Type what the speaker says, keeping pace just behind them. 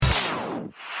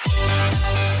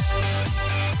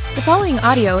The following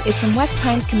audio is from West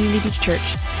Pines Community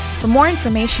Church. For more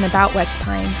information about West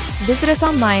Pines, visit us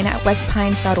online at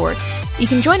westpines.org. You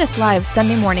can join us live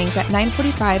Sunday mornings at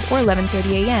 9:45 or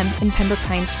 11:30 a.m. in Pembroke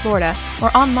Pines, Florida, or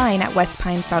online at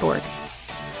westpines.org.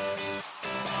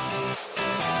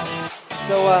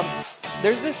 So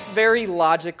there's this very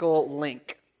logical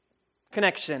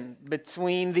connection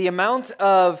between the amount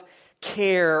of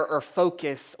care or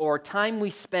focus or time we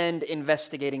spend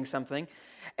investigating something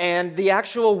and the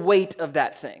actual weight of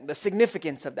that thing, the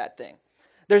significance of that thing.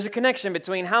 There's a connection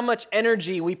between how much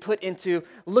energy we put into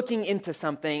looking into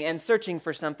something and searching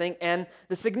for something and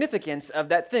the significance of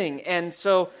that thing. And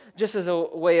so just as a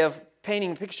way of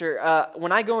painting a picture,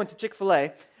 when I go into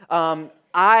Chick-fil-A,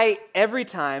 I, every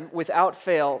time, without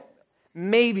fail,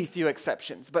 maybe few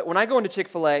exceptions, but when I go into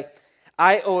Chick-fil-A,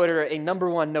 I order a number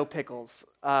one no pickles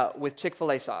with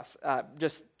Chick-fil-A sauce.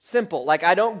 Just simple. Like,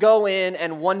 I don't go in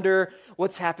and wonder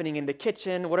what's happening in the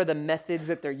kitchen, what are the methods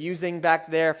that they're using back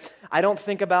there. I don't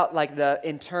think about like the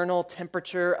internal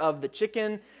temperature of the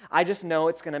chicken. I just know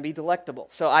it's going to be delectable.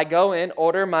 So I go in,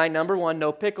 order my number one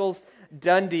no pickles,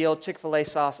 done deal, Chick-fil-A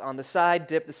sauce on the side,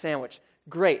 dip the sandwich.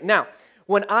 Great. Now,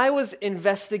 when I was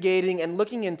investigating and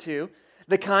looking into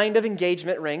the kind of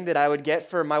engagement ring that I would get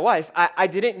for my wife, I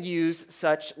didn't use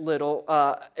such little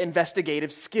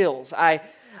investigative skills.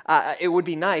 It would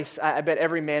be nice, I bet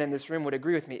every man in this room would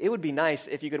agree with me, it would be nice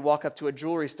if you could walk up to a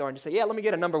jewelry store and just say, yeah, let me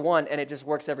get a number one, and it just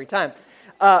works every time.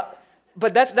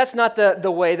 But that's not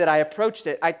the way that I approached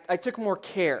it. I took more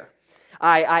care.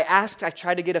 I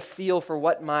tried to get a feel for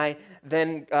what my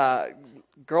then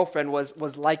girlfriend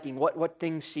was liking, what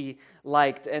things she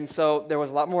liked, and so there was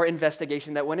a lot more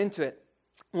investigation that went into it.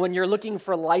 When you're looking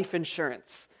for life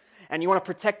insurance and you want to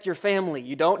protect your family,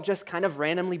 you don't just kind of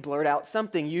randomly blurt out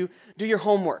something. You do your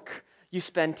homework. You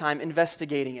spend time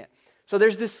investigating it. So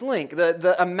there's this link.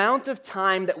 The amount of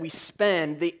time that we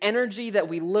spend, the energy that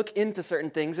we look into certain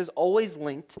things is always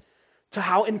linked to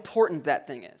how important that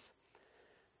thing is.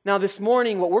 Now this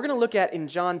morning, what we're going to look at in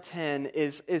John 10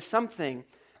 is something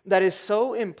that is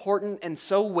so important and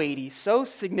so weighty, so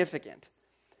significant,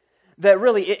 that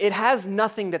really it has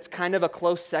nothing that's kind of a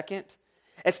close second.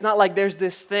 It's not like there's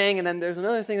this thing and then there's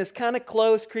another thing that's kind of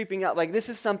close, creeping up. Like, this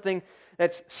is something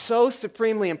that's so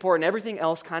supremely important. Everything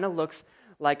else kind of looks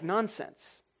like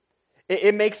nonsense.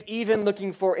 It makes even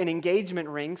looking for an engagement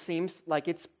ring seems like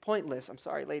it's pointless. I'm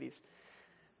sorry, ladies.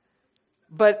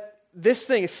 But this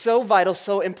thing is so vital,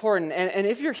 so important, and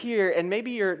if you're here and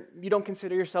maybe you don't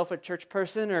consider yourself a church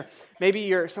person, or maybe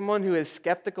you're someone who is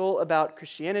skeptical about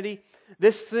Christianity,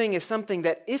 this thing is something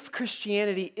that if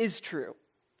Christianity is true,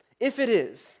 if it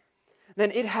is,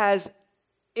 then it has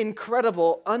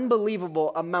incredible,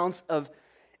 unbelievable amounts of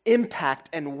impact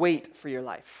and weight for your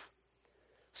life.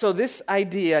 So this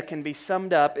idea can be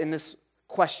summed up in this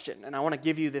question, and I want to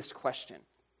give you this question.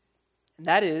 And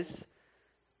that is,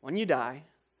 when you die,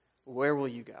 where will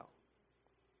you go?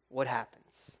 What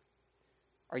happens?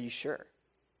 Are you sure?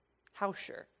 How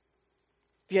sure?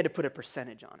 If you had to put a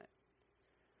percentage on it,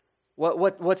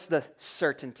 what's the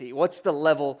certainty? What's the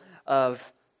level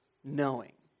of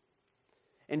knowing?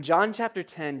 In John chapter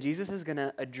 10, Jesus is going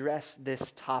to address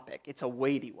this topic. It's a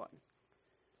weighty one.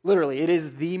 Literally, it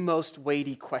is the most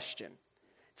weighty question.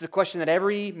 It's the question that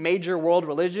every major world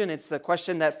religion, it's the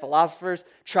question that philosophers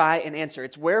try and answer.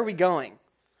 It's, where are we going?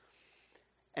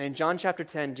 And in John chapter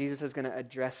 10, Jesus is going to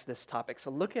address this topic.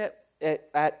 So look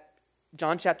at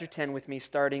John chapter 10 with me,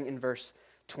 starting in verse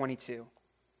 22.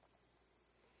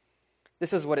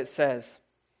 This is what it says.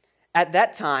 At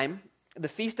that time, the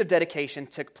Feast of Dedication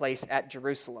took place at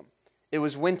Jerusalem. It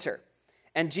was winter,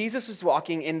 and Jesus was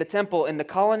walking in the temple in the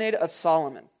colonnade of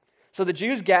Solomon. So the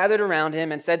Jews gathered around him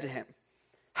and said to him,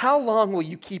 "How long will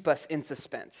you keep us in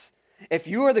suspense? If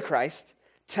you are the Christ,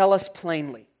 tell us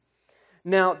plainly."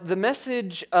 Now, the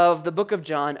message of the book of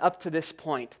John up to this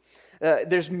point,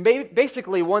 there's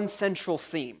basically one central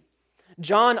theme.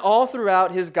 John, all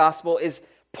throughout his gospel, is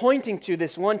pointing to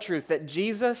this one truth, that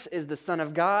Jesus is the Son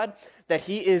of God, that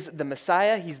he is the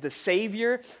Messiah, he's the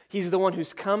Savior, he's the one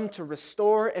who's come to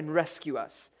restore and rescue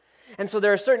us. And so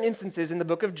there are certain instances in the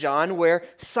book of John where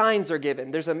signs are given.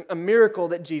 There's a miracle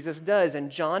that Jesus does, and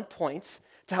John points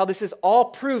to how this is all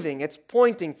proving, it's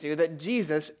pointing to that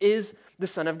Jesus is the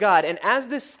Son of God. And as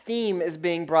this theme is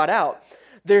being brought out,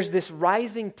 there's this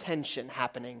rising tension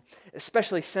happening,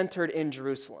 especially centered in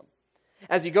Jerusalem.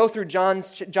 As you go through John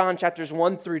chapters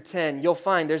 1 through 10, you'll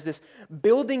find there's this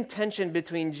building tension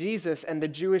between Jesus and the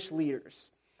Jewish leaders.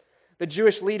 The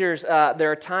Jewish leaders,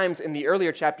 there are times in the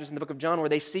earlier chapters in the book of John where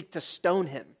they seek to stone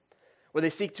him, where they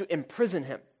seek to imprison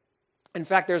him. In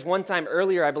fact, there's one time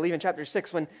earlier, I believe in chapter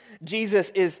 6, when Jesus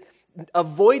is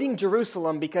avoiding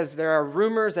Jerusalem because there are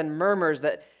rumors and murmurs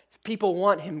that people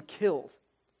want him killed.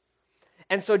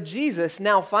 And so Jesus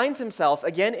now finds himself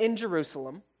again in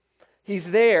Jerusalem.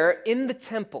 He's there in the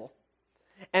temple,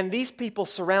 and these people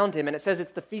surround him, and it says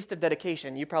it's the Feast of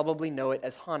Dedication. You probably know it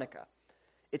as Hanukkah.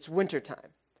 It's wintertime.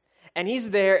 And he's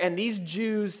there, and these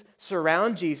Jews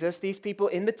surround Jesus, these people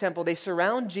in the temple, they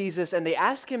surround Jesus, and they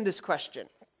ask him this question.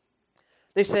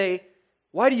 They say,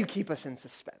 "Why do you keep us in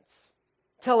suspense?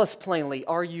 Tell us plainly,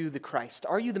 are you the Christ?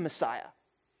 Are you the Messiah?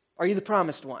 Are you the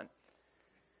promised one?"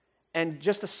 And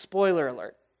just a spoiler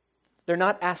alert, they're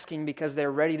not asking because they're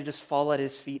ready to just fall at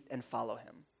his feet and follow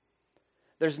him.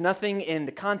 There's nothing in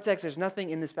the context, there's nothing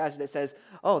in this passage that says,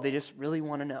 oh, they just really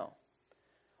want to know.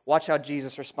 Watch how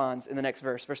Jesus responds in the next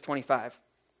verse, verse 25.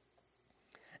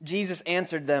 Jesus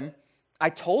answered them, "I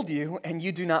told you, and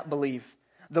you do not believe.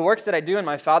 The works that I do in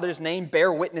my Father's name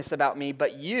bear witness about me,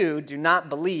 but you do not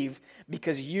believe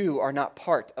because you are not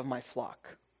part of my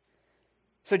flock."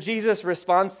 So Jesus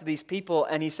responds to these people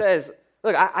and he says,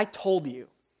 look, I told you.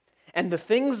 And the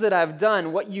things that I've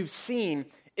done, what you've seen,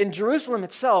 in Jerusalem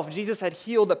itself, Jesus had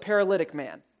healed a paralytic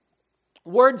man.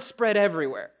 Word spread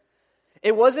everywhere.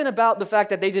 It wasn't about the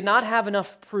fact that they did not have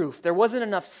enough proof. There wasn't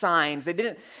enough signs. They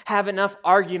didn't have enough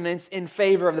arguments in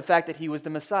favor of the fact that he was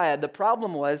the Messiah. The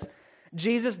problem was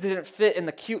Jesus didn't fit in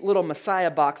the cute little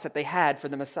Messiah box that they had for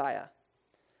the Messiah.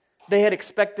 They had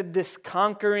expected this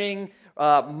conquering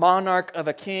monarch of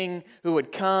a king who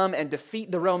would come and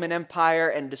defeat the Roman Empire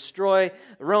and destroy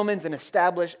the Romans and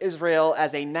establish Israel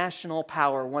as a national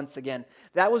power once again.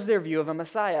 That was their view of a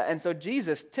Messiah. And so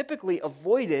Jesus typically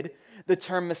avoided the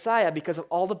term Messiah because of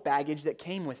all the baggage that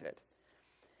came with it.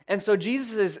 And so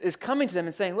Jesus is coming to them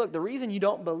and saying, look, the reason you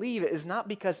don't believe is not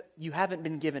because you haven't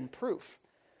been given proof.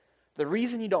 The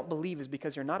reason you don't believe is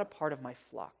because you're not a part of my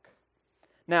flock.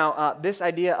 Now, this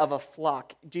idea of a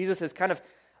flock, Jesus is kind of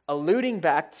alluding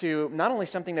back to not only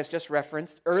something that's just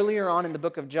referenced earlier on in the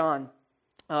book of John,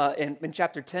 in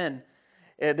chapter 10,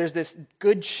 there's this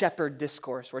good shepherd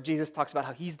discourse where Jesus talks about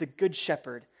how he's the good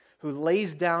shepherd who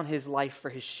lays down his life for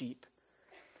his sheep.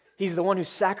 He's the one who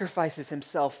sacrifices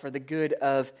himself for the good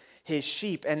of his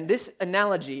sheep. And this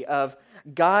analogy of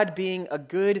God being a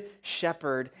good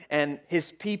shepherd and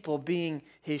his people being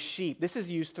his sheep, this is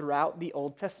used throughout the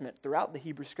Old Testament, throughout the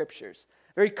Hebrew Scriptures.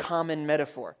 Very common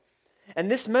metaphor.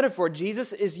 And this metaphor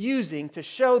Jesus is using to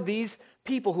show these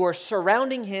people who are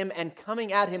surrounding him and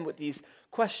coming at him with these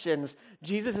questions.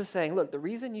 Jesus is saying, look, the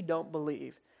reason you don't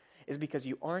believe is because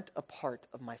you aren't a part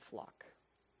of my flock.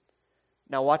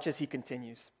 Now watch as he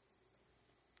continues.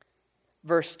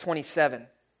 Verse 27.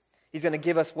 He's going to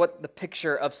give us what the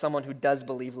picture of someone who does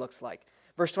believe looks like.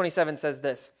 Verse 27 says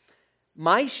this,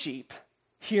 "My sheep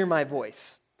hear my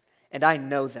voice, and I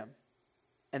know them,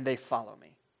 and they follow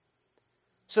me."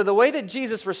 So the way that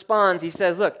Jesus responds, he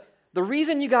says, look, the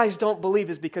reason you guys don't believe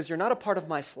is because you're not a part of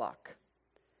my flock.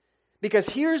 Because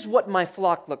here's what my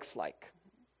flock looks like.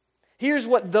 Here's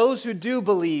what those who do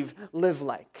believe live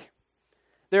like.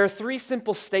 There are three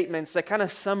simple statements that kind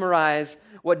of summarize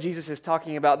what Jesus is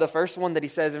talking about. The first one that he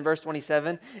says in verse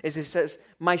 27 is he says,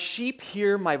 "My sheep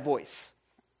hear my voice."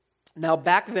 Now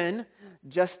back then,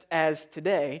 just as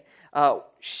today,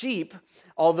 sheep,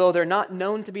 although they're not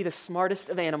known to be the smartest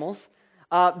of animals,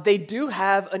 they do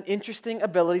have an interesting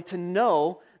ability to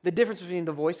know the difference between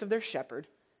the voice of their shepherd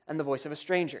and the voice of a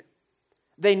stranger.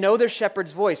 They know their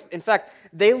shepherd's voice. In fact,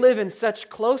 they live in such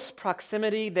close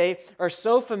proximity, they are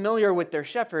so familiar with their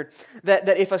shepherd, that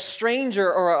if a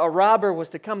stranger or a robber was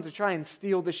to come to try and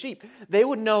steal the sheep, they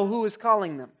would know who is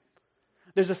calling them.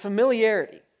 There's a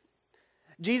familiarity.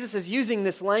 Jesus is using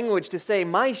this language to say,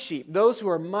 my sheep, those who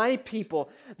are my people,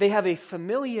 they have a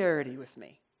familiarity with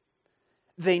me.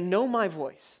 They know my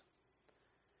voice.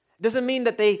 Doesn't mean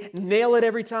that they nail it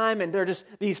every time and they're just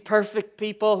these perfect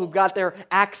people who got their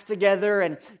acts together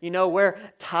and, wear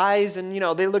ties and,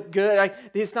 they look good.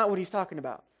 It's not what he's talking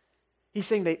about. He's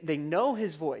saying they know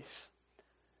his voice.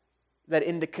 That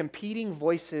in the competing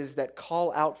voices that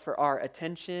call out for our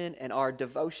attention and our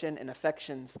devotion and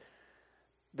affections,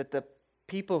 that the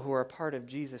people who are a part of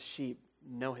Jesus' sheep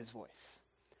know his voice.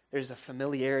 There's a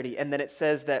familiarity. And then it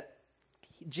says that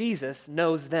Jesus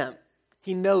knows them.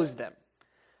 He knows them.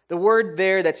 The word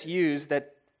there that's used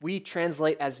that we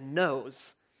translate as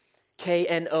knows,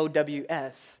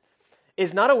 K-N-O-W-S,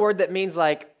 is not a word that means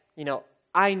like,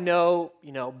 I know,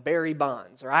 Barry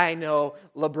Bonds, or I know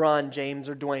LeBron James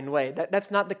or Dwayne Wade.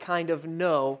 That's not the kind of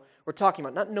know we're talking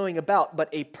about, not knowing about, but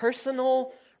a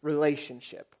personal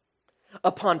relationship.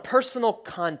 Upon personal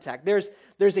contact, there's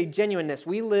a genuineness.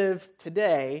 We live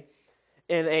today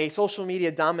in a social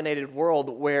media dominated world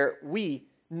where we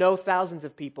know thousands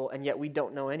of people, and yet we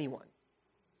don't know anyone.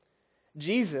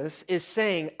 Jesus is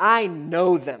saying, I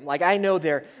know them. Like, I know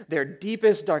their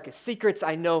deepest, darkest secrets.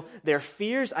 I know their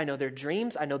fears. I know their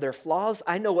dreams. I know their flaws.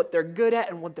 I know what they're good at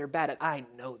and what they're bad at. I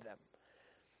know them.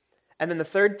 And then the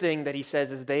third thing that he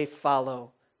says is they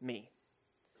follow me.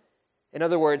 In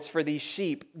other words, for these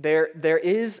sheep, there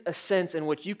is a sense in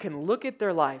which you can look at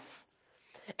their life,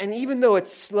 and even though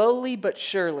it's slowly but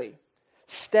surely,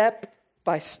 step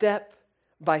by step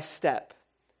by step,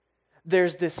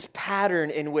 there's this pattern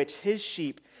in which his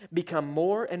sheep become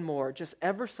more and more, just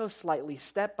ever so slightly,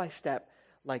 step by step,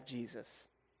 like Jesus.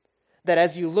 That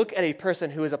as you look at a person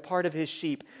who is a part of his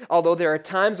sheep, although there are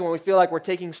times when we feel like we're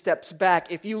taking steps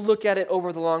back, if you look at it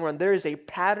over the long run, there is a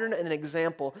pattern and an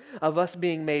example of us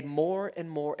being made more and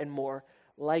more and more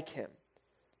like him.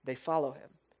 They follow him.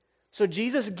 So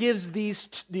Jesus gives these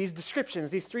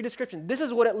descriptions, these three descriptions. This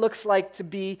is what it looks like to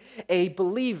be a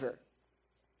believer.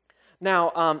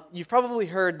 Now, you've probably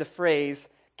heard the phrase,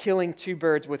 killing two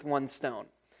birds with one stone.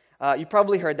 You've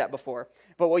probably heard that before.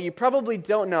 But what you probably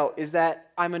don't know is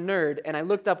that I'm a nerd, and I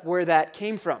looked up where that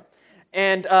came from.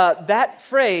 And that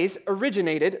phrase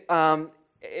originated,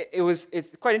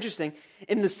 it's quite interesting.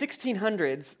 In the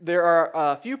 1600s, there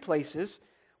are a few places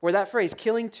where that phrase,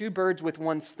 killing two birds with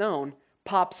one stone,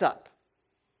 pops up,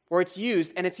 where it's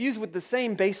used, and it's used with the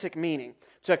same basic meaning,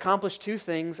 to accomplish two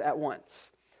things at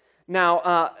once.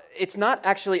 Now, it's not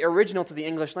actually original to the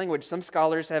English language. Some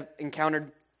scholars have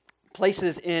encountered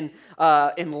places in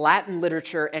Latin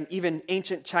literature and even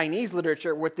ancient Chinese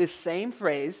literature where this same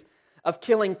phrase of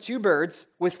killing two birds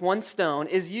with one stone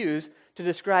is used to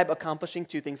describe accomplishing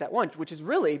two things at once, which is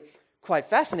really quite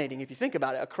fascinating if you think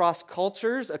about it. Across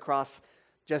cultures, across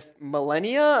just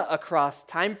millennia, across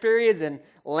time periods and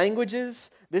languages,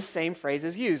 this same phrase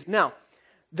is used. Now,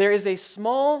 there is a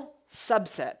small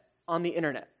subset on the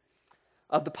internet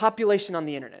of the population on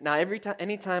the internet. Now,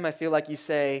 anytime I feel like you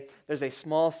say there's a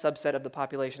small subset of the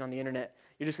population on the internet,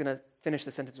 you're just going to finish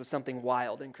the sentence with something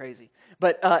wild and crazy.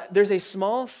 But there's a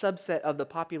small subset of the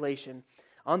population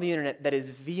on the internet that is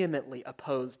vehemently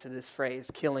opposed to this phrase,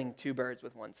 killing two birds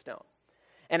with one stone.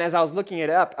 And as I was looking it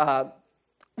up,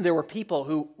 there were people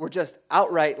who were just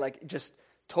outright, just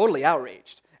totally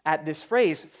outraged at this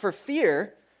phrase for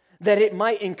fear that it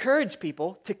might encourage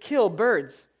people to kill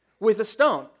birds with a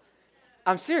stone.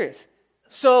 I'm serious.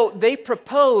 So they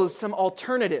proposed some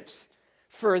alternatives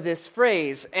for this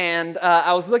phrase, and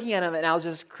I was looking at them and I was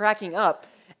just cracking up.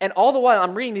 And all the while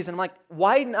I'm reading these and I'm like,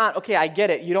 why not? Okay, I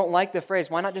get it. You don't like the phrase.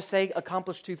 Why not just say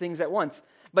accomplish two things at once?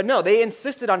 But no, they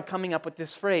insisted on coming up with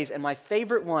this phrase, and my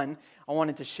favorite one I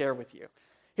wanted to share with you.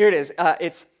 Here it is.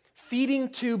 It's feeding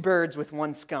two birds with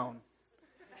one scone.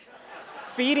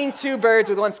 Feeding two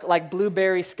birds with one scone, like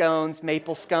blueberry scones,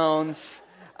 maple scones.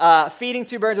 Feeding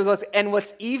two birds with one stone. And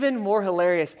what's even more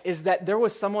hilarious is that there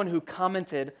was someone who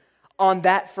commented on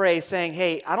that phrase saying,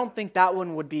 hey, I don't think that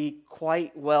one would be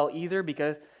quite well either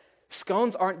because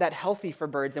scones aren't that healthy for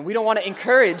birds, and we don't want to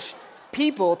encourage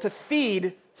people to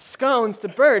feed scones to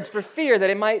birds for fear that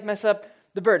it might mess up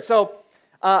the bird. So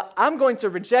I'm going to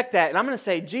reject that, and I'm going to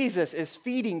say Jesus is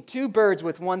feeding two birds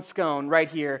with one scone right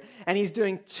here, and he's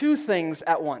doing two things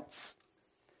at once.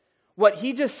 What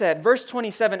he just said, verse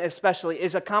 27 especially,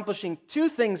 is accomplishing two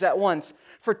things at once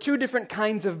for two different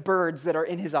kinds of birds that are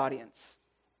in his audience.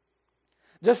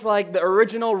 Just like the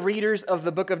original readers of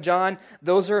the book of John,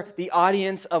 those are the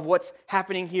audience of what's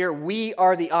happening here. We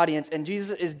are the audience, and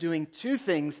Jesus is doing two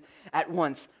things at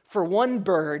once. For one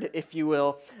bird, if you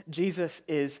will, Jesus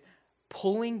is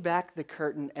pulling back the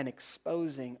curtain and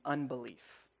exposing unbelief.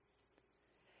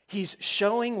 He's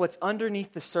showing what's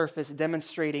underneath the surface,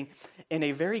 demonstrating in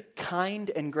a very kind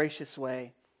and gracious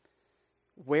way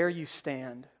where you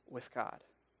stand with God.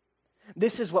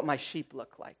 This is what my sheep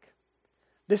look like.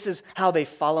 This is how they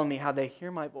follow me, how they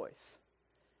hear my voice.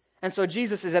 And so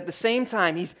Jesus is at the same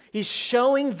time, he's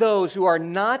showing those who are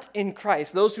not in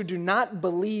Christ, those who do not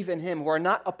believe in him, who are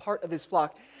not a part of his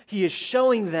flock, he is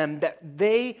showing them that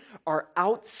they are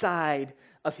outside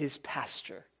of his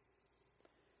pasture.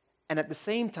 And at the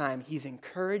same time, he's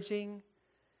encouraging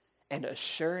and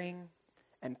assuring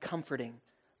and comforting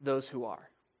those who are.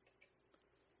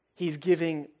 He's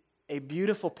giving a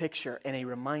beautiful picture and a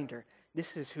reminder.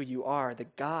 This is who you are. The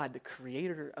God, the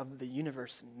creator of the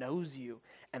universe, knows you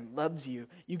and loves you.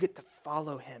 You get to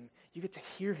follow him. You get to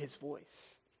hear his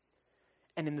voice.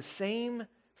 And in the same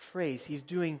phrase, he's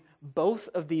doing both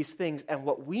of these things. And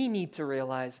what we need to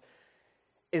realize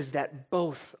is that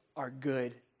both are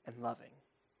good and loving.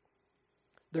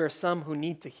 There are some who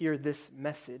need to hear this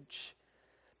message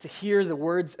to hear the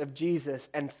words of Jesus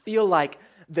and feel like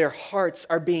their hearts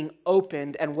are being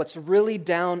opened and what's really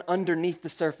down underneath the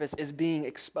surface is being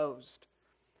exposed.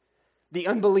 The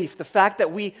unbelief, the fact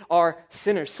that we are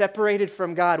sinners, separated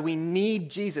from God, we need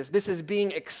Jesus. This is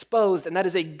being exposed, and that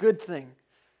is a good thing.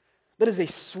 That is a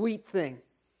sweet thing.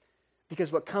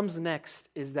 Because what comes next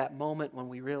is that moment when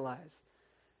we realize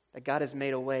that God has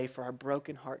made a way for our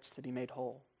broken hearts to be made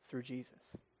whole through Jesus.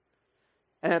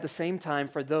 And at the same time,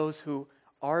 for those who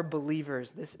are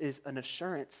believers, this is an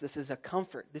assurance, this is a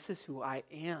comfort, this is who I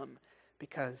am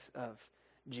because of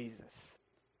Jesus.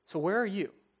 So where are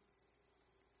you?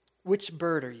 Which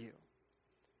bird are you?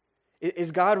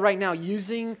 Is God right now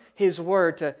using His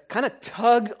word to kind of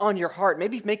tug on your heart,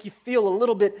 maybe make you feel a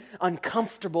little bit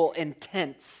uncomfortable and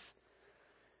tense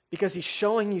because He's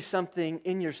showing you something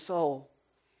in your soul?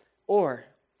 Or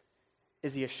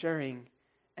is He assuring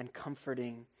and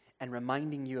comforting and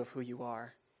reminding you of who you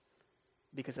are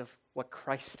because of what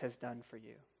Christ has done for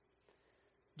you?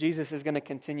 Jesus is going to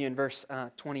continue in verse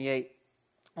 28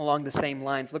 along the same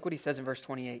lines. Look what He says in verse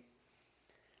 28.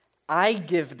 I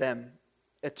give them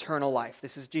eternal life.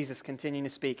 This is Jesus continuing to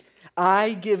speak.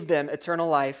 I give them eternal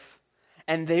life,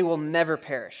 and they will never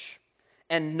perish,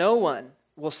 and no one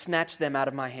will snatch them out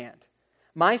of my hand.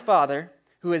 My Father,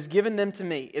 who has given them to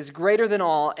me, is greater than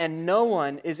all, and no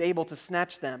one is able to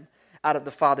snatch them out of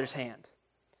the Father's hand.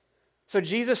 So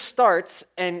Jesus starts,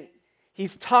 and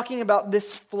He's talking about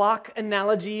this flock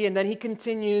analogy, and then He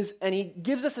continues, and He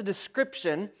gives us a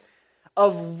description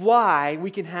of why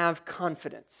we can have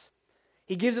confidence.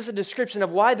 He gives us a description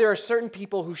of why there are certain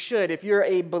people who should, if you're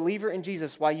a believer in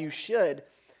Jesus, why you should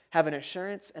have an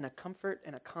assurance and a comfort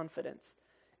and a confidence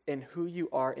in who you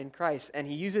are in Christ. And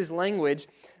He uses language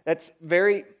that's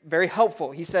very, very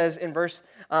helpful. He says in verse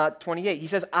 28, He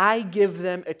says, I give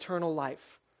them eternal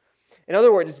life. In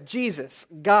other words, Jesus,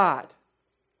 God,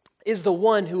 is the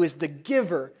one who is the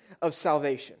giver of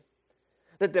salvation.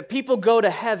 That the people go to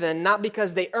heaven not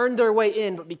because they earned their way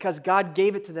in, but because God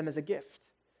gave it to them as a gift.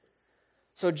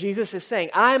 So Jesus is saying,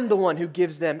 I'm the one who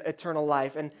gives them eternal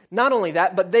life. And not only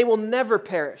that, but they will never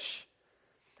perish.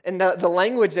 And the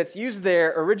language that's used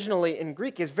there originally in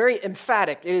Greek is very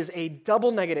emphatic. It is a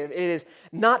double negative. It is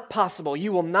not possible.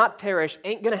 You will not perish.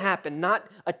 Ain't going to happen. Not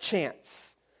a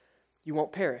chance. You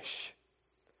won't perish.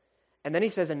 And then He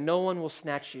says, and no one will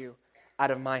snatch you out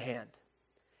of my hand.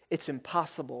 It's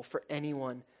impossible for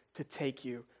anyone to take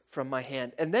you from my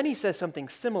hand. And then He says something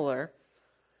similar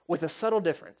with a subtle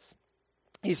difference.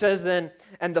 He says then,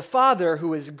 and the Father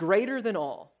who is greater than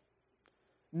all,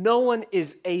 no one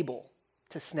is able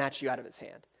to snatch you out of His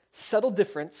hand. Subtle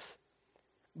difference,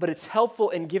 but it's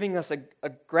helpful in giving us a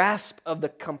grasp of the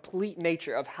complete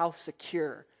nature of how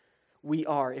secure we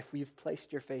are if we've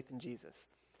placed your faith in Jesus.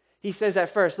 He says at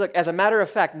first, look, as a matter of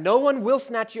fact, no one will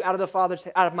snatch you out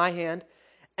of my hand.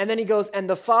 And then He goes, and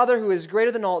the Father who is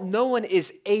greater than all, no one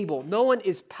is able, no one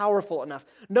is powerful enough,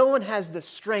 no one has the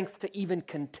strength to even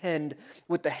contend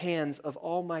with the hands of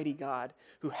Almighty God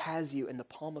who has you in the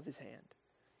palm of His hand.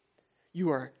 You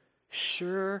are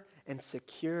sure and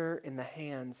secure in the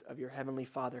hands of your Heavenly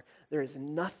Father. There is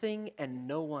nothing and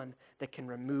no one that can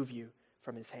remove you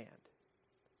from His hand.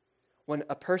 When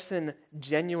a person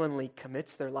genuinely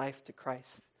commits their life to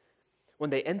Christ, when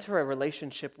they enter a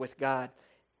relationship with God,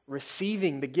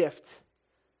 receiving the gift,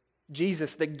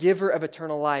 Jesus, the giver of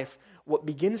eternal life, what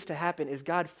begins to happen is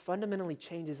God fundamentally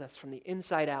changes us from the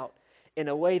inside out in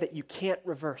a way that you can't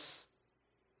reverse.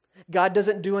 God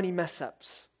doesn't do any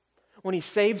mess-ups. When He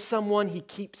saves someone, He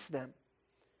keeps them.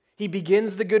 He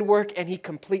begins the good work and He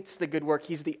completes the good work.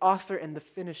 He's the author and the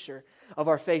finisher of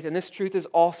our faith. And this truth is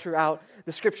all throughout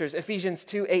the Scriptures. Ephesians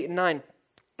 2, 8, and 9,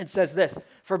 it says this,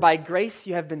 for by grace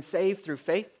you have been saved through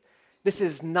faith. This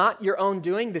is not your own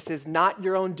doing. This is not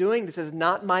your own doing. This is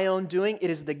not my own doing.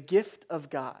 It is the gift of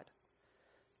God,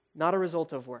 not a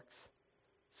result of works,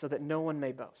 so that no one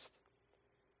may boast.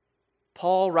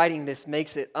 Paul, writing this,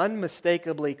 makes it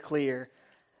unmistakably clear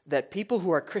that people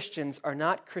who are Christians are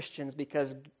not Christians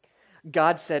because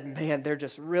God said, man, they're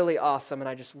just really awesome and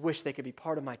I just wish they could be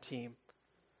part of my team.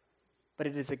 But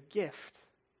it is a gift,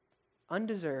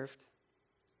 undeserved,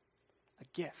 a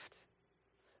gift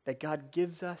that God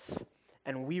gives us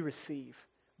and we receive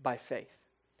by faith.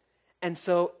 And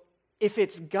so if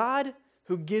it's God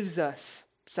who gives us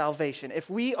salvation, if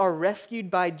we are rescued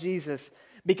by Jesus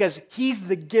because He's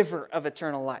the giver of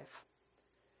eternal life,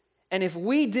 and if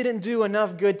we didn't do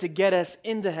enough good to get us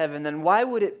into heaven, then why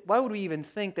would we even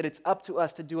think that it's up to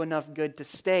us to do enough good to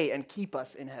stay and keep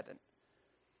us in heaven?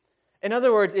 In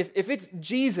other words, if it's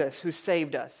Jesus who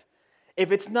saved us,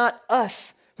 if it's not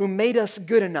us who made us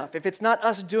good enough, if it's not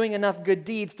us doing enough good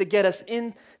deeds to get us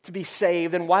in to be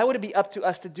saved, then why would it be up to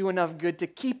us to do enough good to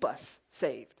keep us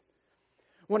saved?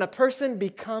 When a person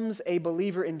becomes a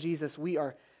believer in Jesus, we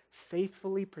are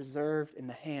faithfully preserved in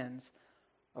the hands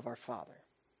of our Father,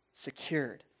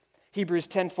 secured. Hebrews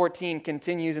 10:14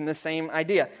 continues in the same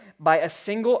idea. By a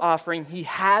single offering, he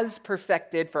has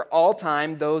perfected for all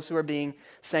time those who are being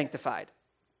sanctified.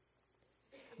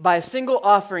 By a single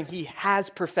offering, he has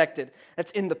perfected.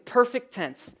 That's in the perfect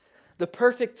tense. The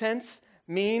perfect tense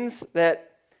means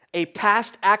that a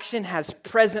past action has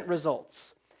present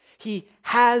results. He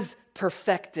has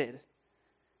perfected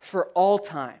for all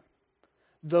time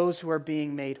those who are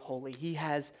being made holy. He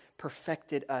has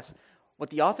perfected us. What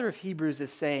the author of Hebrews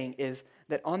is saying is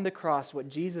that on the cross, what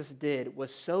Jesus did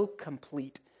was so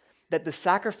complete, that the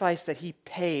sacrifice that he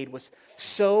paid was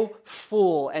so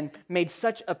full and made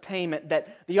such a payment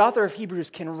that the author of Hebrews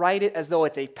can write it as though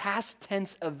it's a past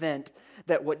tense event,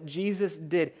 that what Jesus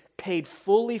did paid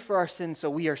fully for our sins, so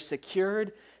we are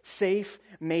secured, safe,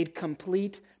 made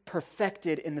complete,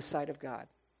 perfected in the sight of God.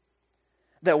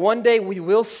 That one day we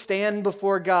will stand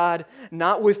before God,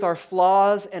 not with our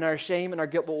flaws and our shame and our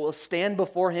guilt, but we'll stand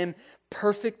before him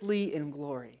perfectly in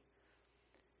glory.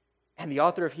 And the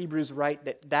author of Hebrews writes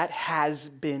that has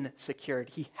been secured.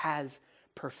 He has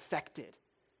perfected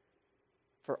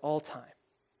for all time.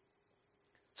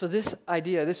 So this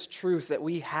idea, this truth that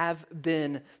we have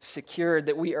been secured,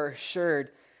 that we are assured,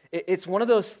 it's one of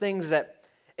those things that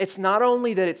it's not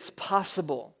only that it's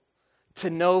possible to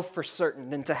know for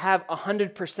certain and to have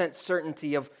 100%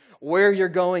 certainty of where you're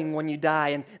going when you die,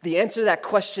 and the answer to that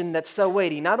question that's so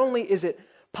weighty. Not only is it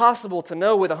possible to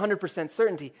know with 100%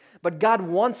 certainty, but God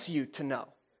wants you to know.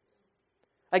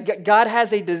 Like God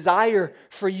has a desire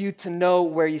for you to know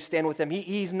where you stand with him.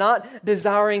 He's not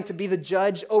desiring to be the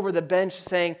judge over the bench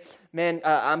saying, man,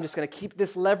 I'm just going to keep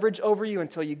this leverage over you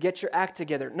until you get your act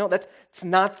together. No, that's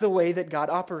not the way that God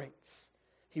operates.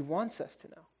 He wants us to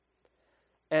know.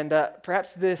 And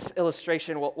perhaps this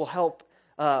illustration will help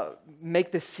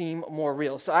make this seem more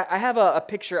real. So I have a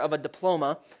picture of a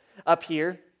diploma up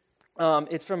here.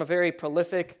 It's from a very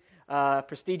prolific,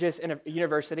 prestigious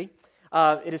university.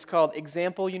 It is called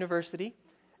Example University.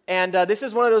 And this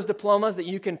is one of those diplomas that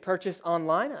you can purchase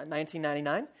online at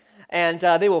 $19.99. And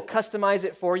they will customize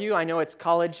it for you. I know it's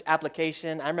college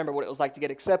application. I remember what it was like to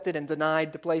get accepted and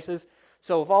denied to places.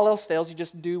 So if all else fails, you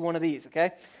just do one of these,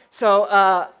 okay?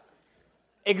 So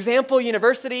Example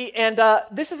University, and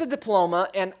this is a diploma,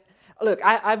 and look,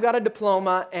 I've got a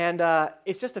diploma, and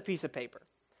it's just a piece of paper,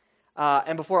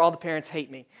 and before all the parents hate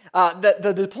me,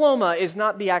 the diploma is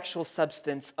not the actual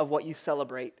substance of what you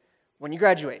celebrate when you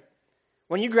graduate.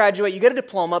 When you graduate, you get a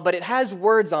diploma, but it has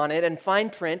words on it and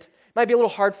fine print. It might be a little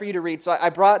hard for you to read, so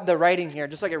I brought the writing here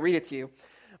just so I can read it to you.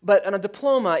 But on a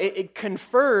diploma, it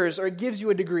confers or it gives you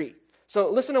a degree.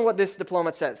 So listen to what this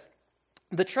diploma says.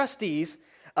 The trustees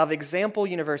of Example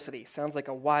University. Sounds like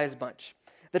a wise bunch.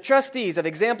 The trustees of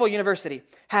Example University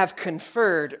have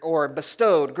conferred or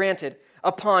bestowed, granted,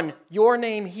 upon your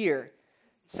name here.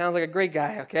 Sounds like a great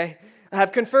guy, okay?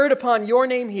 Have conferred upon your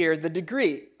name here the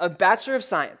degree of Bachelor of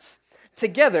Science,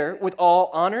 together with all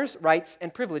honors, rights,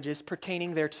 and privileges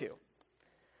pertaining thereto.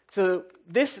 So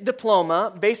this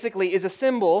diploma basically is a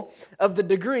symbol of the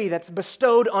degree that's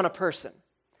bestowed on a person.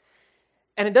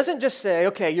 And it doesn't just say,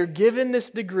 okay, you're given this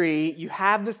degree, you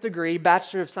have this degree,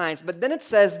 Bachelor of Science, but then it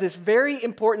says this very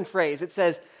important phrase. It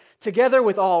says, together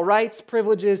with all rights,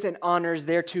 privileges, and honors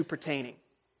thereto pertaining.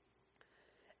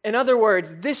 In other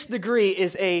words, this degree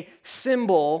is a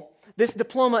symbol, this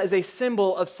diploma is a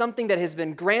symbol of something that has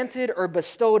been granted or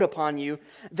bestowed upon you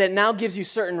that now gives you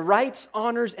certain rights,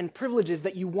 honors, and privileges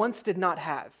that you once did not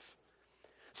have.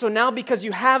 So now because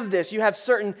you have this, you have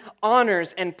certain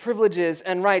honors and privileges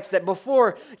and rights that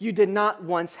before you did not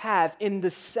once have, in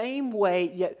the same way,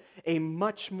 yet a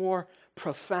much more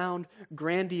profound,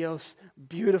 grandiose,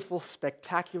 beautiful,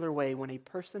 spectacular way when a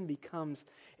person becomes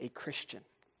a Christian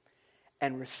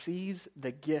and receives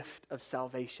the gift of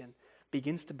salvation,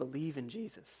 begins to believe in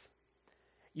Jesus.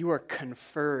 You are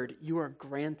conferred, you are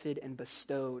granted and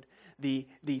bestowed the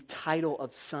title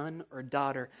of son or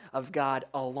daughter of God,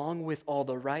 along with all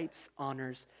the rights,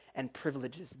 honors, and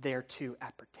privileges thereto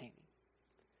appertaining.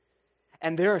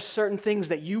 And there are certain things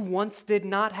that you once did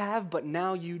not have, but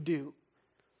now you do.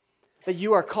 That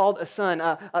you are called a son.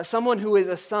 Someone who is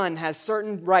a son has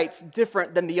certain rights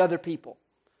different than the other people.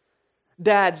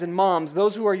 Dads and moms,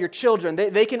 those who are your children,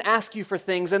 they can ask you for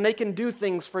things and they can do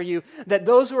things for you that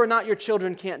those who are not your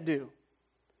children can't do.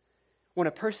 When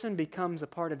a person becomes a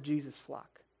part of Jesus'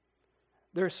 flock,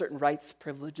 there are certain rights,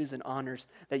 privileges, and honors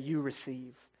that you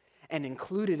receive. And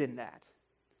included in that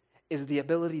is the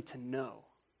ability to know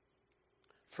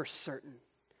for certain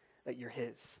that you're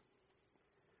His,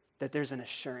 that there's an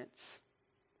assurance.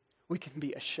 We can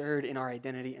be assured in our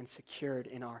identity and secured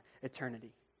in our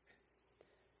eternity.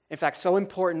 In fact, so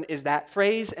important is that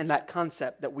phrase and that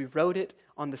concept that we wrote it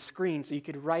on the screen so you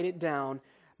could write it down,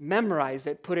 memorize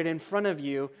it, put it in front of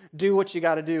you, do what you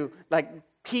got to do. Like,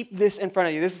 keep this in front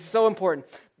of you. This is so important.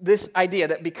 This idea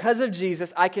that because of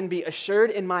Jesus, I can be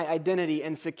assured in my identity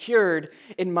and secured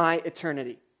in my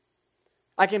eternity.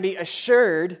 I can be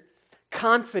assured,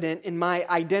 confident in my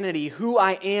identity, who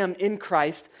I am in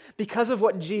Christ, because of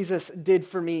what Jesus did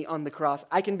for me on the cross.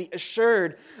 I can be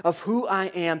assured of who I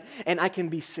am, and I can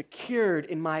be secured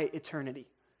in my eternity.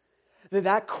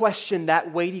 That question,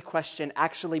 that weighty question,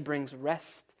 actually brings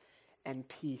rest and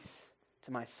peace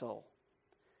to my soul,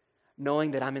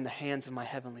 knowing that I'm in the hands of my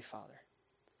Heavenly Father.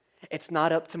 It's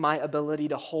not up to my ability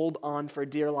to hold on for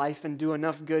dear life and do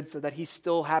enough good so that He's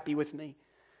still happy with me.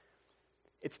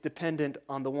 It's dependent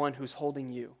on the one who's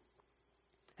holding you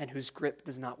and whose grip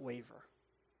does not waver.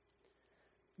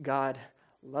 God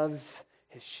loves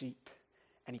His sheep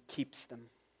and He keeps them.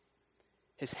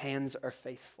 His hands are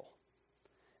faithful.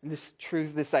 And this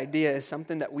truth, this idea is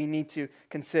something that we need to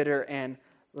consider and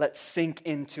let sink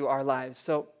into our lives.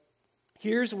 So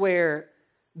here's where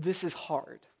this is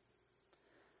hard.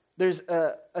 There's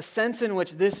a sense in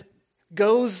which this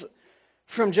goes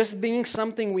from just being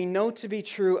something we know to be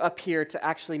true up here to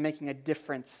actually making a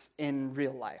difference in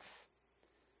real life.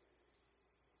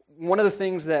 One of the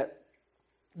things that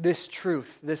this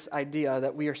truth, this idea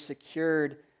that we are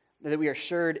secured, that we are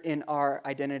assured in our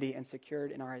identity and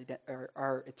secured in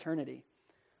our eternity,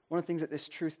 one of the things that this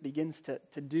truth begins to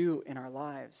do in our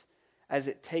lives as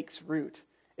it takes root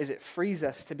is it frees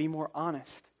us to be more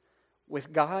honest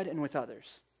with God and with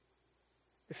others.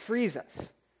 It frees us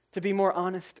to be more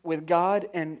honest with God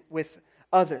and with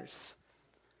others.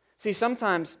 See,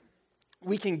 sometimes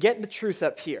we can get the truth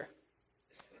up here.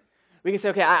 We can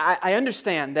say, okay, I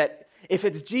understand that if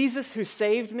it's Jesus who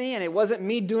saved me and it wasn't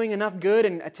me doing enough good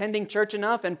and attending church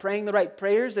enough and praying the right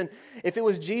prayers, and if it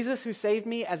was Jesus who saved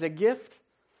me as a gift,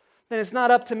 then it's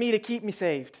not up to me to keep me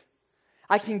saved.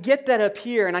 I can get that up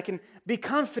here and I can be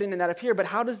confident in that up here, but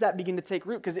how does that begin to take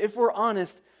root? Because if we're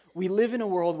honest, we live in a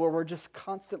world where we're just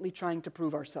constantly trying to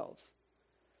prove ourselves.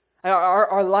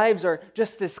 Our lives are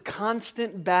just this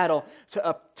constant battle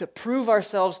to prove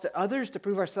ourselves to others, to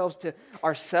prove ourselves to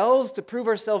ourselves, to prove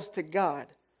ourselves to God.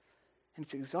 And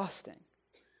it's exhausting.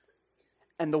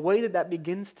 And the way that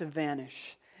begins to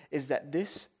vanish is that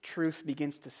this truth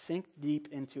begins to sink deep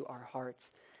into our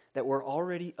hearts, that we're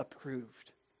already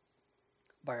approved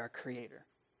by our Creator.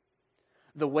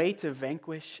 The way to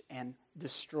vanquish and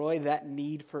destroy that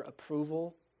need for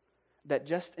approval that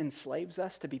just enslaves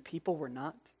us to be people we're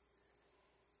not,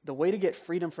 the way to get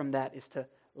freedom from that is to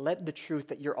let the truth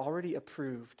that you're already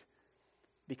approved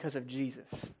because of Jesus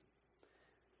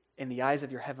in the eyes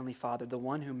of your Heavenly Father, the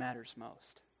one who matters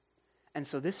most. And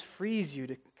so this frees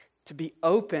you to be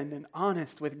open and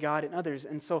honest with God and others.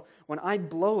 And so when I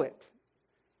blow it,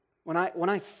 when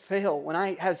I fail, when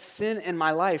I have sin in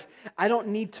my life, I don't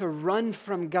need to run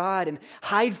from God and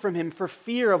hide from Him for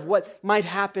fear of what might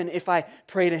happen if I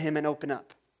pray to Him and open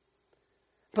up.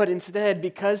 But instead,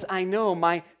 because I know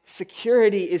my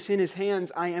security is in His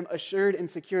hands, I am assured and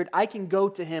secured. I can go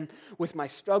to Him with my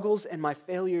struggles and my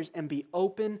failures and be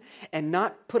open and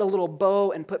not put a little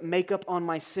bow and put makeup on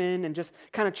my sin and just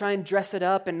kind of try and dress it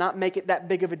up and not make it that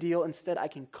big of a deal. Instead, I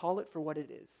can call it for what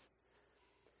it is.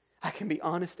 I can be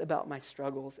honest about my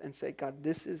struggles and say, God,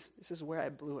 this is where I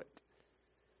blew it.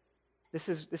 This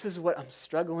is what I'm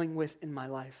struggling with in my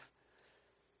life.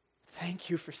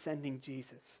 Thank you for sending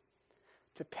Jesus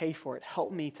to pay for it.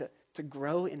 Help me to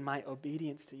grow in my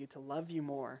obedience to you, to love you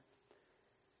more.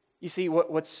 You see,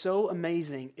 what's so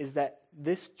amazing is that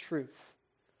this truth,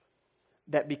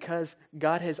 that because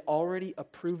God has already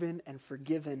approved and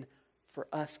forgiven for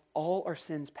us all our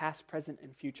sins, past, present,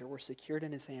 and future, we're secured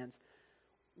in His hands.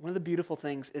 One of the beautiful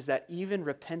things is that even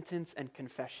repentance and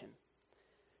confession,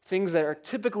 things that are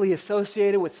typically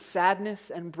associated with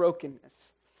sadness and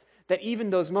brokenness, that even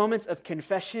those moments of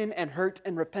confession and hurt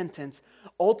and repentance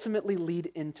ultimately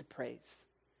lead into praise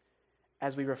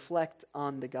as we reflect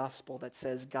on the gospel that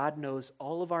says God knows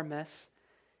all of our mess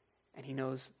and He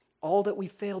knows all that we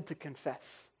failed to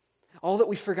confess, all that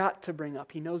we forgot to bring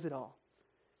up. He knows it all.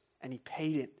 And He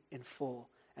paid it in full,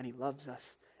 and He loves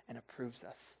us and approves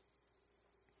us.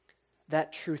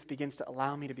 That truth begins to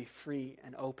allow me to be free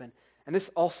and open. And this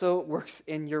also works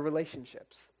in your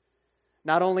relationships.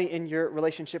 Not only in your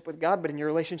relationship with God, but in your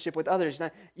relationship with others.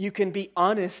 Now, you can be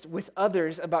honest with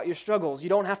others about your struggles. You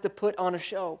don't have to put on a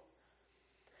show.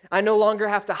 I no longer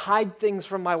have to hide things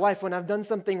from my wife when I've done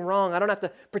something wrong. I don't have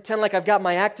to pretend like I've got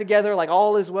my act together, like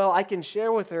all is well. I can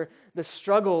share with her the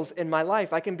struggles in my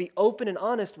life. I can be open and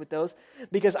honest with those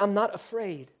because I'm not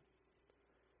afraid.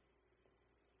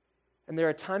 And there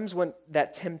are times when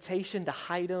that temptation to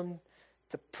hide them,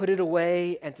 to put it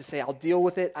away and to say, I'll deal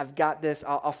with it, I've got this,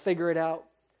 I'll figure it out.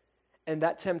 And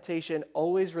that temptation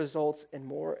always results in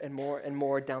more and more and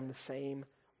more down the same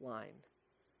line.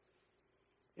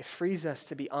 It frees us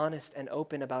to be honest and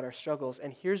open about our struggles.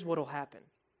 And here's what will happen.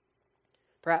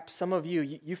 Perhaps some of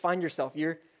you find yourself,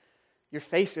 you're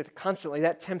faced with constantly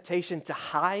that temptation to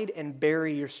hide and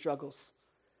bury your struggles.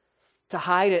 To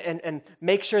hide and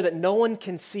make sure that no one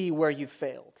can see where you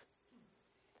failed.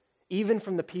 Even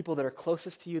from the people that are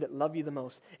closest to you, that love you the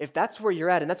most. If that's where you're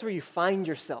at and that's where you find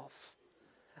yourself,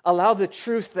 allow the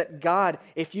truth that God,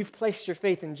 if you've placed your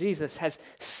faith in Jesus, has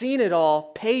seen it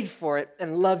all, paid for it,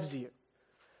 and loves you.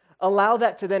 Allow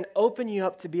that to then open you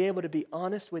up to be able to be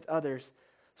honest with others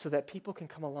so that people can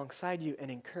come alongside you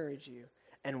and encourage you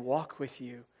and walk with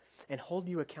you and hold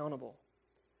you accountable.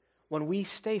 When we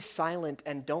stay silent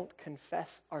and don't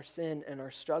confess our sin and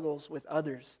our struggles with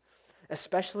others,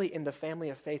 especially in the family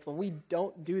of faith, when we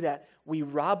don't do that, we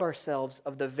rob ourselves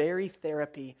of the very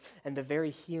therapy and the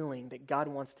very healing that God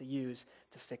wants to use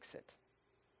to fix it.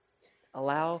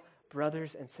 Allow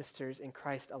brothers and sisters in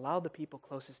Christ, allow the people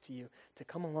closest to you to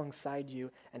come alongside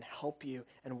you and help you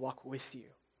and walk with you.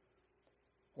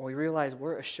 When we realize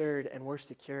we're assured and we're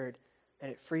secured,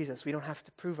 and it frees us, we don't have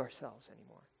to prove ourselves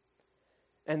anymore.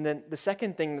 And then the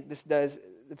second thing that this does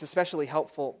that's especially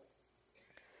helpful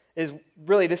is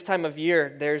really this time of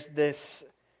year, there's this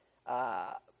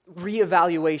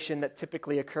reevaluation that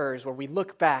typically occurs where we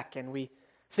look back and we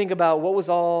think about what was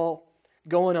all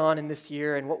going on in this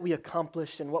year and what we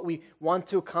accomplished and what we want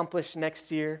to accomplish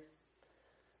next year.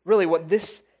 Really, what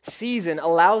this season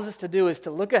allows us to do is to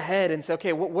look ahead and say,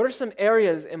 okay, what are some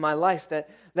areas in my life that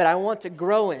I want to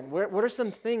grow in? What are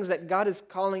some things that God is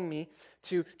calling me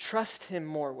to trust Him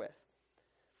more with?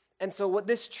 And so what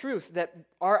this truth that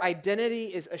our identity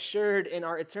is assured and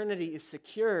our eternity is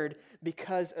secured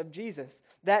because of Jesus,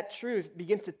 that truth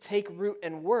begins to take root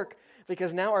and work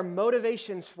because now our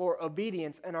motivations for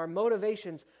obedience and our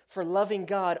motivations for loving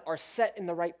God are set in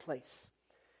the right place.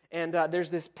 And there's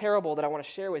this parable that I want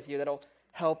to share with you that'll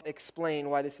help explain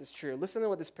why this is true. Listen to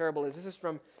what this parable is. This is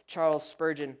from Charles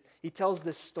Spurgeon. He tells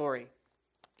this story.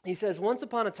 He says, once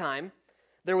upon a time,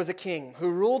 there was a king who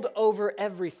ruled over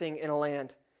everything in a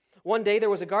land. One day there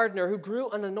was a gardener who grew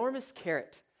an enormous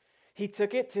carrot. He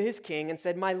took it to his king and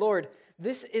said, "My lord,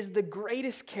 this is the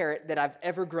greatest carrot that I've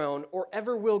ever grown or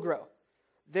ever will grow.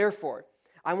 Therefore,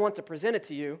 I want to present it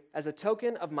to you as a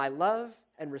token of my love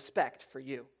and respect for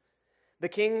you." The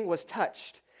king was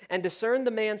touched and discerned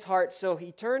the man's heart, so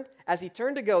as he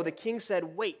turned to go, the king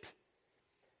said, "Wait."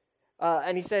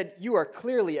 And he said, "You are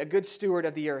clearly a good steward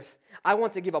of the earth. I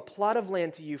want to give a plot of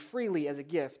land to you freely as a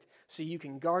gift, so you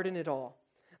can garden it all."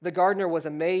 The gardener was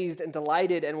amazed and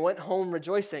delighted and went home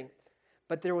rejoicing.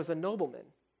 But there was a nobleman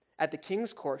at the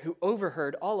king's court who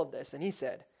overheard all of this, and he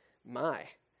said, "My,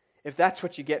 if that's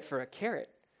what you get for a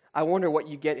carrot, I wonder what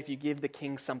you get if you give the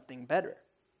king something better."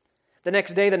 The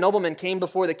next day the nobleman came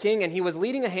before the king, and he was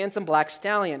leading a handsome black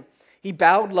stallion. He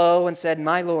bowed low and said,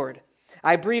 "My lord,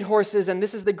 I breed horses, and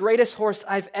this is the greatest horse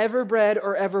I've ever bred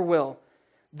or ever will.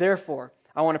 Therefore,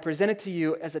 I want to present it to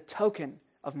you as a token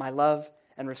of my love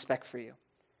and respect for you."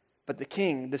 But the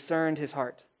king discerned his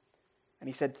heart, and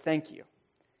he said, "Thank you."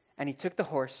 And he took the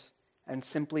horse and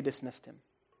simply dismissed him.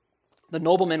 The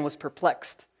nobleman was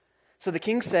perplexed. So the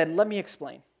king said, "Let me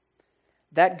explain.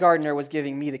 That gardener was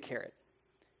giving me the carrot,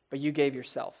 but you gave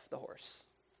yourself the horse."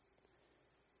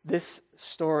 This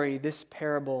story, this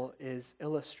parable is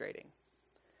illustrating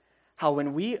how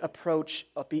when we approach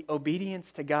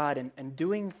obedience to God and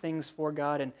doing things for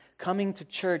God and coming to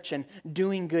church and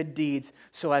doing good deeds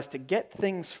so as to get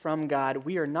things from God,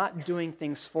 we are not doing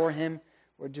things for Him,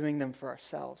 we're doing them for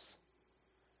ourselves.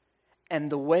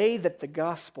 And the way that the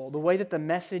gospel, the way that the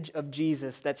message of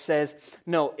Jesus that says,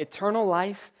 no, eternal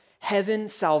life, heaven,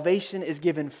 salvation is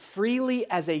given freely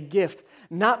as a gift,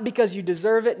 not because you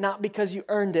deserve it, not because you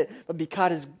earned it, but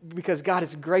because God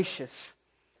is gracious.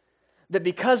 That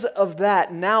because of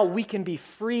that, now we can be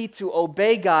free to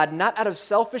obey God, not out of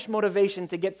selfish motivation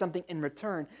to get something in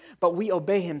return, but we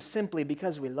obey Him simply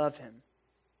because we love Him.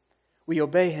 We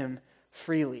obey Him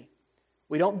freely.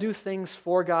 We don't do things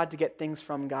for God to get things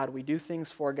from God. We do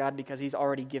things for God because He's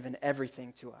already given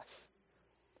everything to us.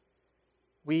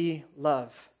 We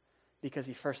love because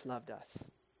He first loved us.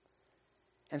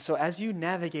 And so as you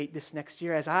navigate this next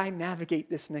year, as I navigate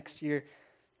this next year,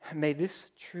 May this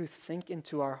truth sink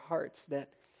into our hearts that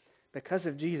because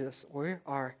of Jesus, we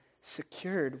are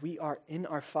secured. We are in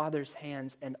our Father's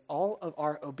hands, and all of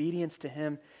our obedience to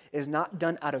Him is not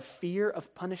done out of fear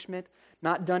of punishment,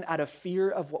 not done out of fear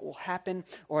of what will happen,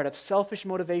 or out of selfish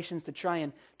motivations to try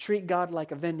and treat God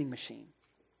like a vending machine.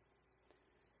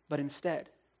 But instead,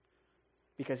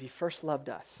 because He first loved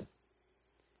us,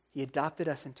 He adopted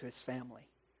us into His family.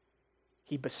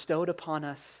 He bestowed upon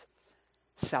us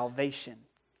salvation,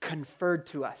 conferred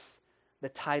to us the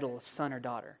title of son or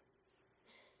daughter,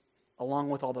 along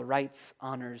with all the rights,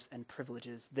 honors, and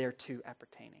privileges thereto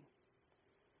appertaining.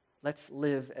 Let's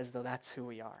live as though that's who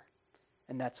we are,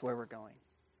 and that's where we're going.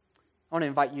 I want to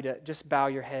invite you to just bow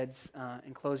your heads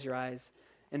and close your eyes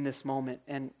in this moment.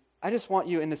 And I just want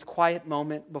you in this quiet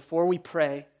moment before we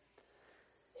pray,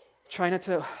 try not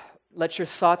to let your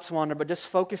thoughts wander, but just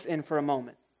focus in for a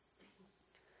moment.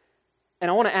 And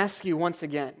I want to ask you once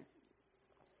again,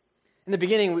 in the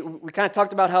beginning, we kind of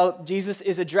talked about how Jesus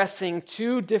is addressing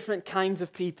two different kinds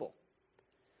of people.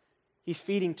 He's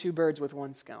feeding two birds with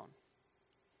one scone.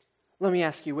 Let me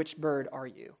ask you, which bird are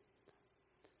you?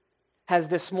 Has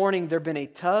this morning there been a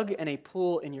tug and a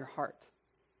pull in your heart?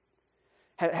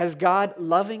 Has God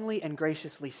lovingly and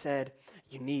graciously said,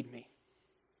 you need me?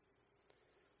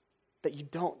 That you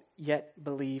don't yet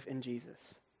believe in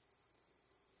Jesus?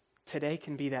 Today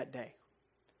can be that day.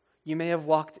 You may have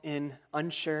walked in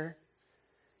unsure.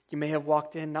 You may have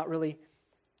walked in not really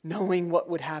knowing what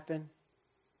would happen,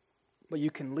 but you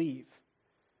can leave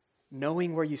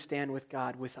knowing where you stand with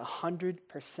God with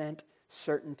 100%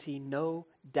 certainty, no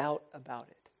doubt about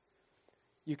it.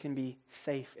 You can be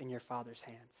safe in your Father's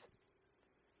hands.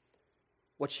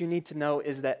 What you need to know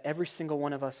is that every single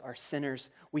one of us are sinners.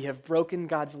 We have broken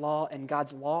God's law, and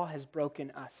God's law has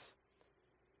broken us.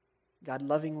 God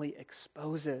lovingly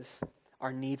exposes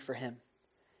our need for Him,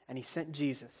 and He sent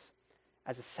Jesus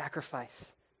as a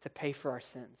sacrifice to pay for our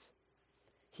sins.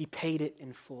 He paid it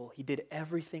in full. He did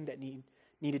everything that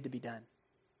needed to be done.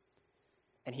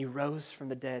 And He rose from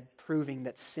the dead, proving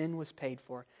that sin was paid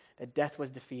for, that death was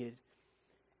defeated.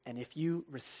 And if you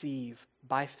receive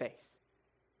by faith,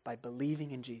 by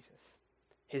believing in Jesus,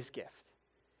 His gift,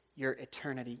 your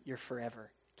eternity, your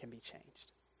forever can be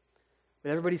changed.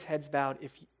 With everybody's heads bowed,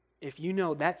 if you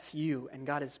know that's you and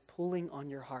God is pulling on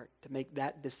your heart to make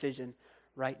that decision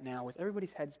right now, with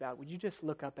everybody's heads bowed, would you just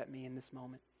look up at me in this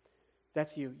moment?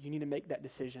 That's you. You need to make that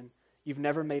decision. You've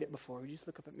never made it before. Would you just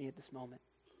look up at me at this moment?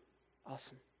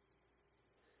 Awesome.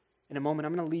 In a moment,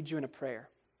 I'm going to lead you in a prayer.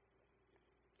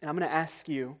 And I'm going to ask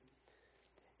you,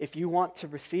 if you want to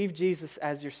receive Jesus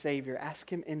as your Savior,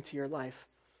 ask Him into your life.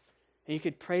 And you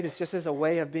could pray this just as a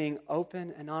way of being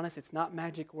open and honest. It's not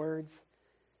magic words.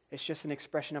 It's just an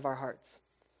expression of our hearts.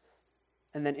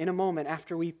 And then in a moment,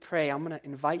 after we pray, I'm going to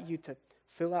invite you to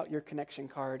fill out your connection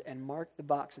card and mark the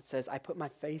box that says, I put my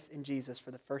faith in Jesus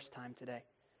for the first time today.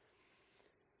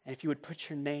 And if you would put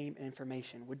your name and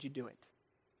information, would you do it?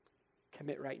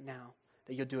 Commit right now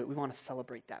that you'll do it. We want to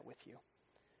celebrate that with you.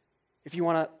 If you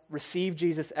want to receive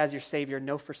Jesus as your Savior,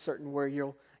 know for certain where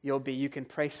you'll be. You can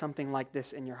pray something like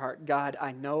this in your heart. God,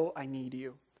 I know I need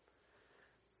you.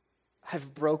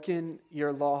 I've broken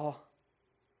your law.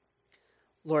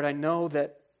 Lord, I know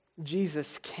that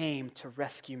Jesus came to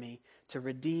rescue me, to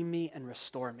redeem me and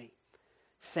restore me.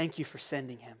 Thank you for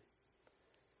sending Him.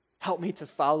 Help me to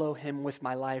follow Him with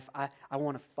my life. I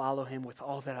want to follow Him with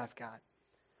all that I've got.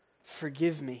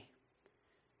 Forgive me.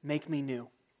 Make me new.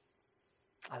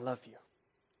 I love you.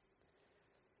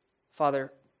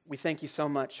 Father, we thank you so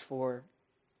much for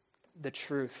the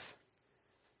truth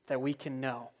that we can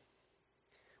know.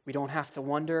 We don't have to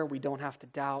wonder. We don't have to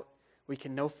doubt. We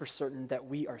can know for certain that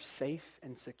we are safe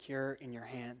and secure in your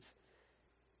hands.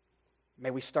 May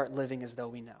we start living as though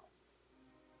we know.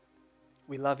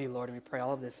 We love you, Lord, and we pray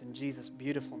all of this in Jesus'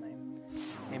 beautiful name.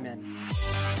 Amen.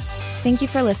 Thank you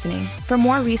for listening. For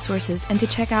more resources and to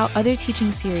check out other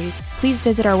teaching series, please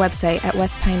visit our website at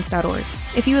westpines.org.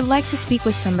 If you would like to speak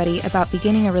with somebody about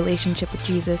beginning a relationship with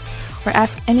Jesus or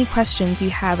ask any questions you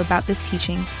have about this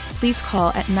teaching, please call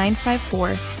at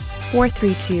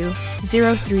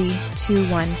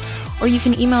 954-432-0321, or you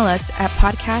can email us at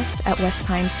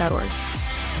podcast@westpines.org.